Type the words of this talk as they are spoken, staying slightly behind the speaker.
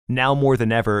Now more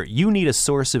than ever, you need a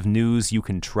source of news you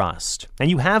can trust, and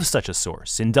you have such a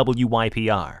source in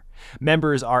WYPR.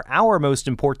 Members are our most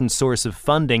important source of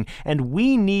funding, and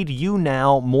we need you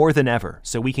now more than ever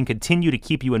so we can continue to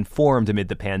keep you informed amid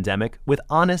the pandemic with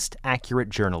honest, accurate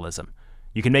journalism.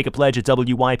 You can make a pledge at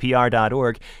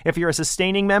WYPR.org. If you're a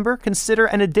sustaining member, consider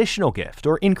an additional gift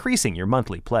or increasing your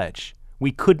monthly pledge.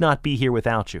 We could not be here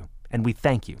without you, and we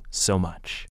thank you so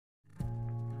much.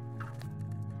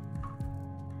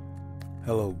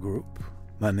 Hello, group.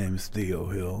 My name is Theo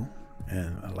Hill,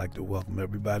 and I'd like to welcome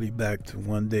everybody back to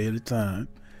One Day at a Time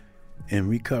in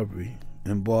Recovery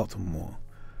in Baltimore,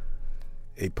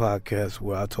 a podcast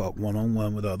where I talk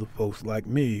one-on-one with other folks like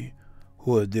me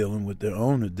who are dealing with their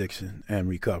own addiction and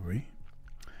recovery,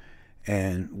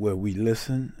 and where we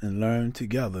listen and learn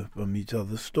together from each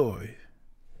other's stories.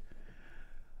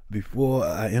 Before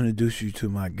I introduce you to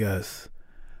my guests,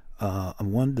 I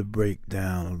wanted to break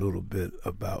down a little bit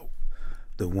about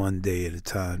the one day at a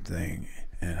time thing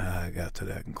and how I got to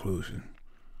that conclusion.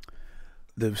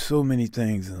 There's so many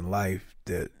things in life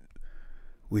that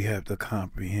we have to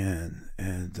comprehend,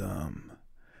 and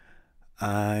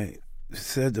I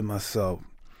said to myself,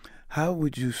 how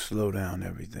would you slow down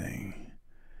everything?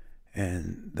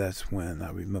 And that's when I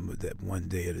remembered that one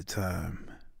day at a time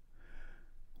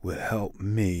would help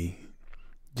me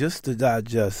just to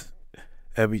digest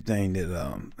everything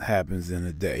that happens in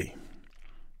a day.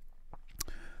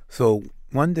 So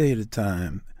one day at a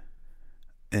time,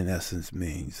 in essence,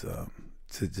 means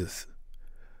to just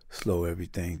slow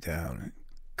everything down and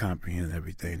comprehend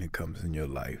everything that comes in your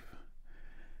life.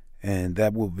 And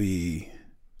that will be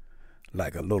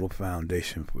like a little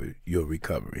foundation for your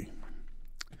recovery.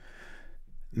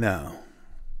 Now,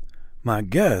 my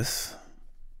guest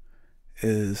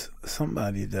is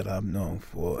somebody that I've known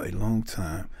for a long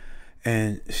time.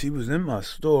 And she was in my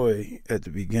story at the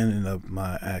beginning of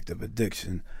my active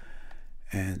addiction.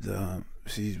 And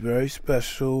she's very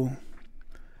special,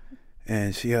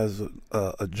 and she has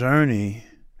a journey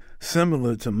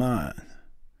similar to mine.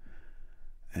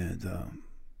 And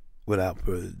without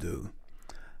further ado,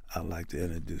 I'd like to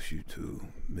introduce you to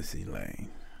Miss Elaine.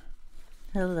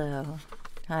 Hello.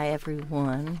 Hi,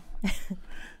 everyone.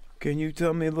 Can you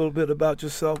tell me a little bit about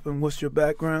yourself and what's your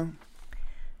background?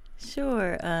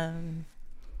 Sure.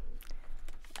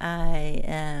 I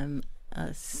am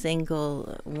a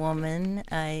single woman.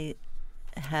 I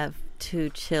have 2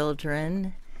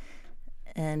 children,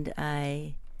 and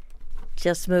I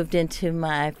just moved into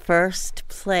my first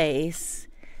place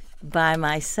by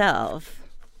myself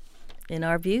in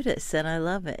Arbutus, and I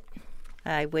love it.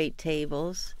 I wait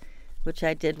tables, which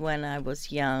I did when I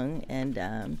was young,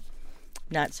 and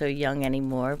not so young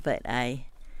anymore, but I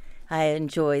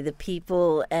enjoy the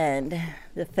people and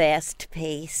the fast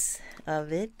pace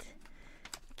of it.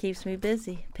 Keeps me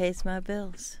busy, pays my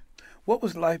bills. What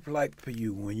was life like for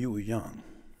you when you were young?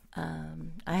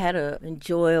 I had an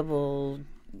enjoyable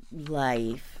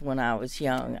life when I was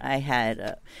young. I had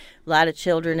a lot of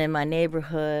children in my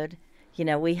neighborhood. You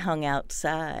know, we hung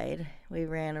outside. We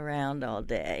ran around all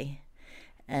day.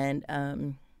 And,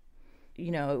 you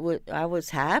know, I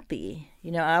was happy.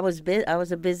 You know, I was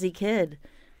a busy kid,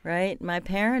 right? My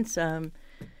parents, you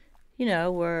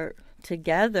know, were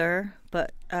together,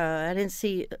 but I didn't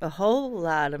see a whole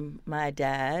lot of my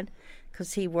dad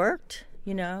because he worked,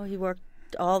 you know, he worked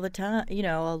all the time, you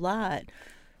know, a lot.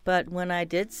 But when I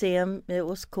did see him, it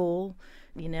was cool,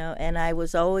 you know, and I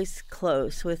was always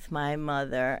close with my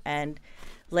mother. And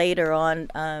later on,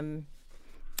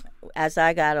 as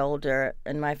I got older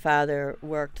and my father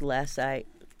worked less, I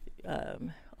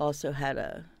also had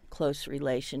a close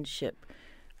relationship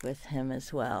with him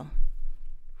as well.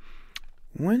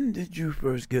 When did you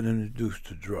first get introduced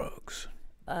to drugs?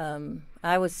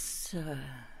 I was a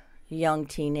young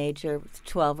teenager,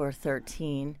 12 or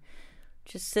 13,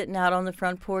 just sitting out on the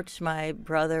front porch. My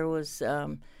brother was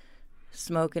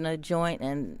smoking a joint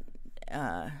and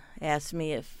asked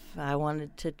me if I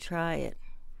wanted to try it,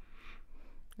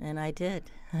 and I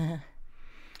did.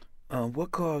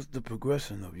 What caused the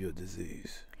progression of your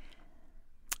disease?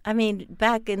 I mean,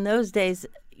 back in those days,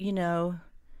 you know,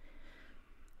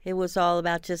 it was all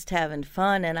about just having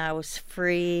fun, and I was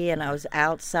free, and I was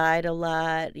outside a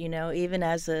lot, you know, even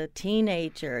as a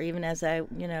teenager, even as I,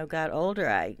 you know, got older,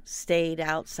 I stayed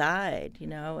outside, you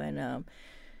know, and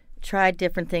tried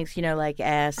different things, you know, like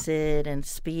acid and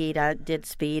speed. I did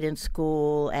speed in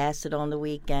school, acid on the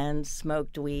weekends,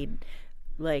 smoked weed,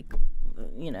 like,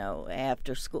 you know,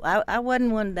 after school. I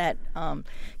wasn't one that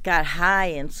got high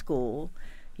in school.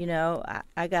 You know,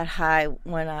 I got high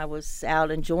when I was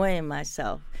out enjoying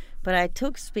myself. But I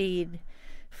took speed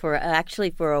for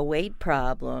a weight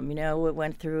problem. You know, it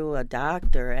went through a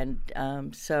doctor,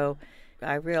 and so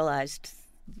I realized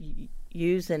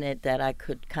using it that I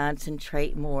could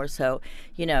concentrate more. So,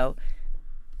 you know,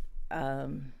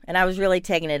 and I was really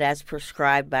taking it as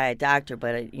prescribed by a doctor,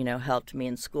 but it, you know, helped me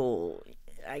in school,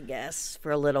 I guess,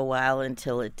 for a little while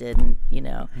until it didn't, you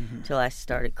know, until I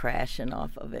started crashing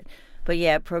off of it. But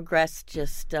yeah, it progressed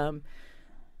just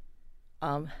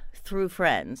through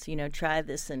friends, you know, try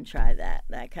this and try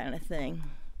that kind of thing.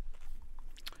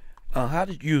 How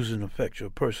did using affect your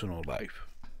personal life?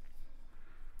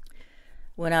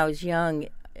 When I was young,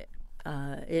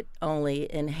 it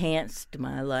only enhanced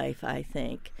my life, I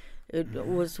think. It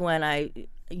was when I,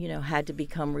 you know, had to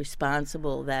become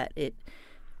responsible that it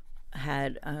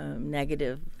had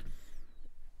negative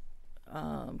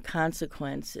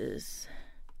consequences,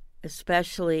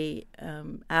 especially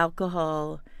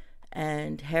alcohol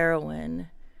and heroin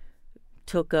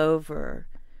took over,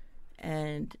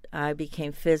 and I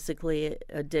became physically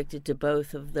addicted to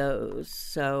both of those.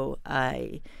 So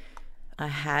I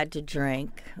had to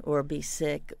drink or be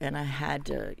sick, and I had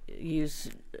to use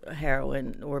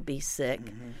heroin or be sick.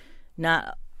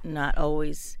 Not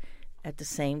always at the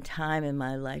same time in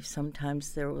my life.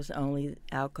 Sometimes there was only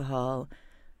alcohol,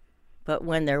 but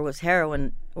when there was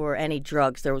heroin or any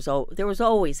drugs, there was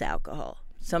always alcohol.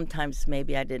 Sometimes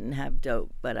maybe I didn't have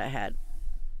dope, but I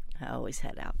always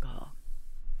had alcohol.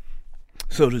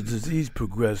 So the disease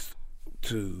progressed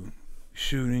to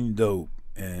shooting dope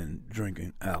and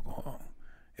drinking alcohol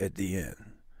at the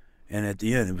end. And at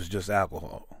the end, it was just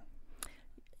alcohol.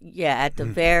 Yeah, at the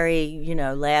very, you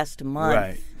know, last month,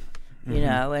 Right. You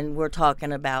know, and we're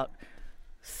talking about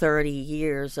 30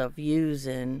 years of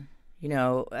using, you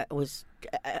know, it was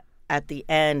at the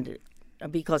end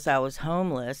because I was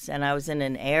homeless and I was in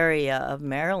an area of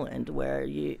Maryland where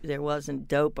there wasn't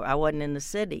dope. I wasn't in the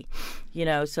city, you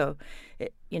know, so,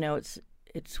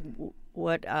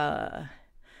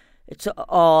 it's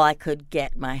all I could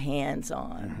get my hands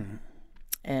on.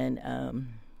 And,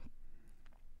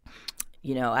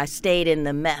 you know, I stayed in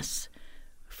the mess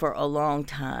for a long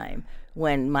time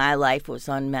when my life was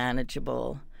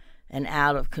unmanageable and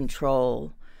out of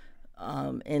control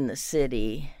in the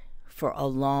city for a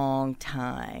long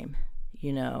time,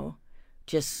 you know,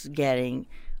 just getting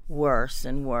worse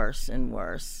and worse and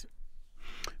worse.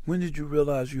 When did you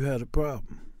realize you had a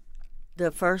problem?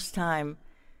 The first time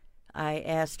I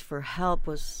asked for help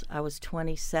I was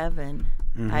 27.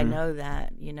 I know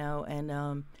that, you know,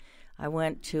 and I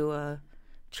went to a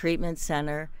treatment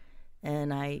center,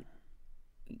 and I,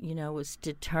 you know, was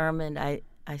determined. I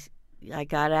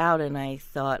got out, and I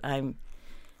thought, I'm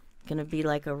going to be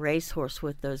like a racehorse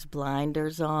with those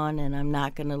blinders on, and I'm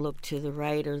not going to look to the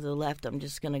right or the left. I'm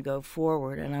just going to go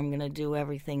forward, and I'm going to do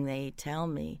everything they tell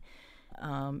me.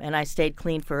 And I stayed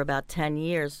clean for about 10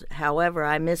 years. However,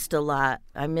 I missed a lot.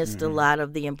 I missed a lot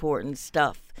of the important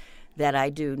stuff that I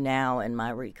do now in my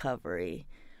recovery.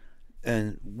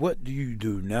 And what do you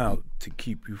do now to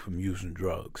keep you from using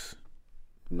drugs?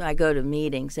 I go to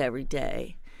meetings every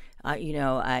day. You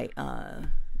know, I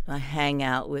hang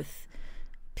out with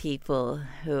people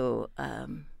who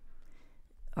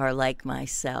are like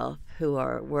myself, who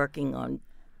are working on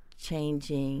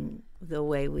changing the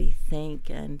way we think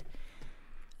and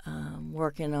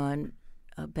working on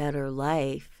a better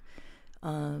life.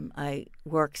 I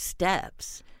work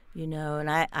steps, you know, and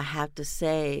I have to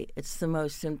say it's the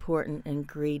most important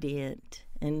ingredient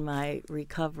in my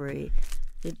recovery.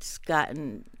 It's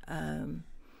gotten,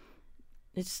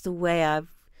 it's the way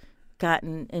I've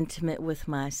gotten intimate with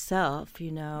myself,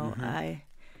 you know,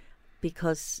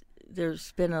 because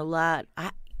there's been a lot,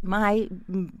 my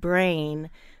brain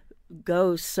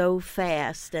goes so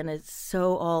fast and it's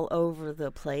so all over the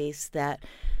place that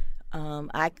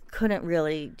I couldn't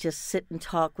really just sit and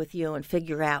talk with you and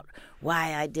figure out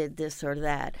why I did this or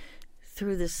that.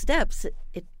 Through the steps,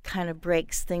 it kind of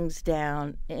breaks things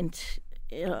down into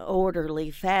an orderly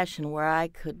fashion where I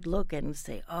could look at and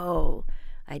say, oh,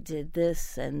 I did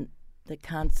this and the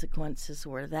consequences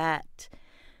were that.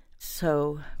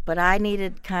 So, but I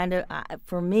needed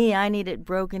for me, I needed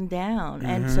broken down.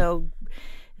 And so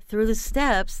through the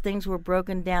steps, things were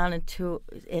broken down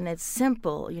and it's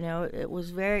simple, you know, it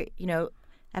was very, you know,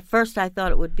 at first I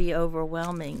thought it would be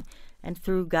overwhelming. And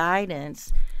through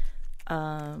guidance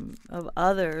of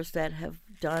others that have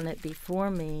done it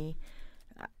before me,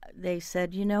 they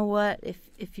said, you know what,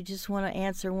 if you just want to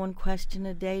answer one question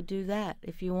a day, do that.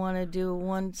 If you want to do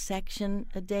one section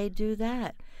a day, do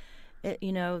that.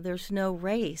 You know, there's no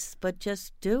race, but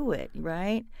just do it,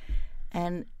 right?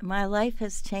 And my life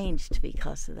has changed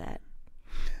because of that.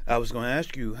 I was going to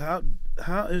ask you, how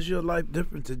is your life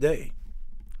different today?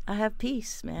 I have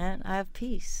peace, man. I have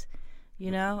peace.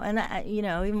 And I,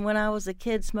 even when I was a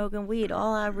kid smoking weed,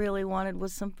 all I really wanted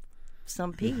was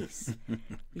some peace,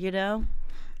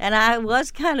 And I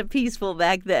was kind of peaceful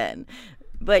back then.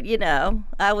 But,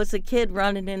 I was a kid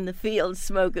running in the field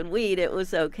smoking weed. It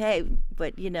was okay.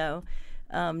 But, now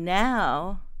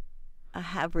I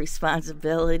have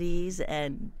responsibilities,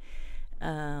 and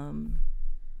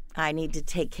I need to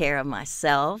take care of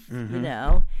myself,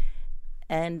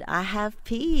 and I have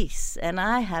peace and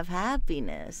I have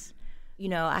happiness.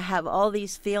 I have all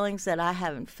these feelings that I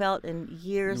haven't felt in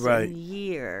years and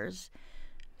years.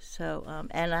 So,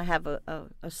 and I have a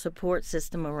support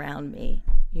system around me,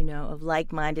 of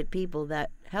like-minded people that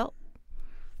help.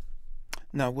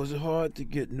 Now, was it hard to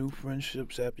get new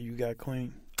friendships after you got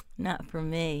clean? Not for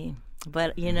me.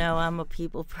 But, I'm a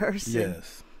people person.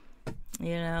 Yes.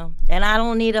 And I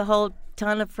don't need a whole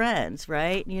ton of friends,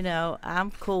 right?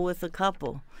 I'm cool with a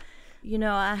couple.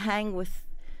 I hang with,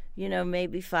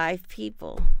 maybe 5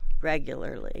 people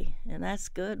regularly, and that's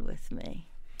good with me.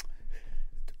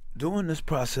 During this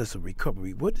process of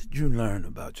recovery, what did you learn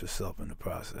about yourself in the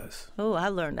process? Oh, I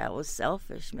learned I was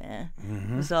selfish, man.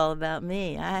 It was all about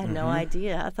me. I had no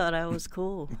idea. I thought I was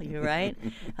cool. You're right.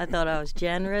 I thought I was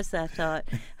generous. I thought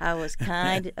I was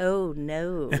kind. Oh,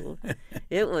 no.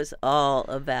 It was all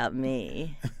about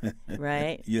me,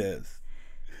 right? Yes.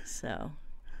 So.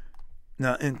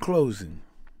 Now, in closing,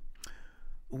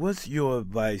 what's your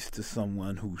advice to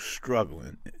someone who's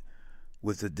struggling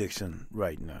with addiction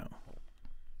right now?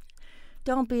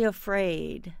 Don't be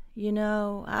afraid.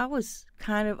 I was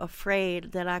kind of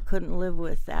afraid that I couldn't live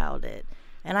without it.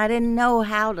 And I didn't know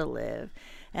how to live.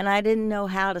 And I didn't know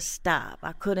how to stop.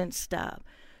 I couldn't stop.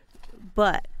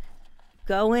 But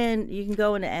you can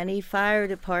go into any fire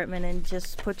department and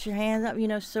just put your hands up,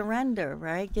 surrender,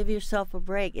 right? Give yourself a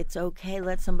break. It's okay.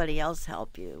 Let somebody else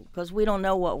help you. Because we don't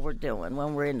know what we're doing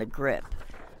when we're in the grip,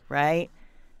 right?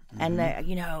 And,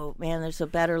 man, there's a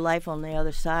better life on the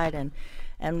other side.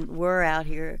 And we're out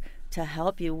here to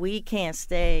help you. We can't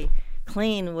stay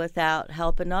clean without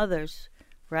helping others,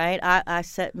 right? I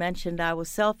mentioned I was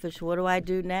selfish. What do I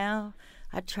do now?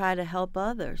 I try to help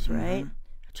others, right?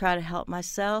 I try to help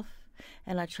myself,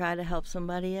 and I try to help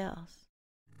somebody else.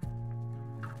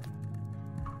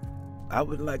 I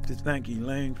would like to thank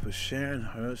Elaine for sharing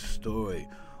her story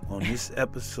on this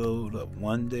episode of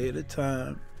One Day at a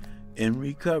Time in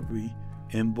Recovery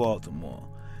in Baltimore.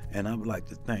 And I would like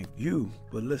to thank you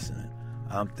for listening.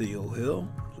 I'm Theo Hill.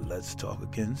 Let's talk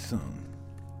again soon.